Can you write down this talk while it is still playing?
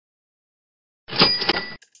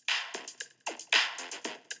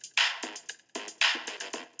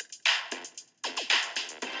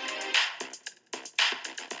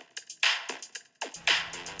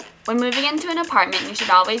When moving into an apartment, you should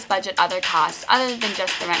always budget other costs other than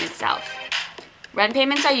just the rent itself. Rent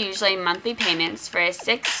payments are usually monthly payments for a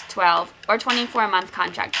 6, 12, or 24-month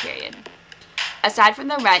contract period. Aside from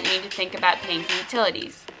the rent, you need to think about paying for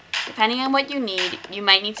utilities. Depending on what you need, you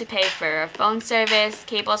might need to pay for phone service,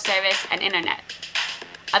 cable service, and internet.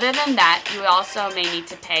 Other than that, you also may need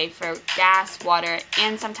to pay for gas, water,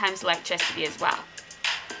 and sometimes electricity as well.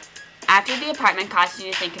 After the apartment costs, you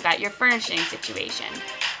need to think about your furnishing situation.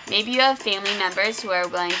 Maybe you have family members who are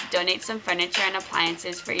willing to donate some furniture and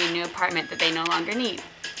appliances for your new apartment that they no longer need.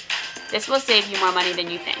 This will save you more money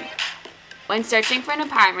than you think. When searching for an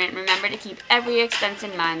apartment, remember to keep every expense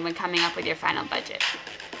in mind when coming up with your final budget.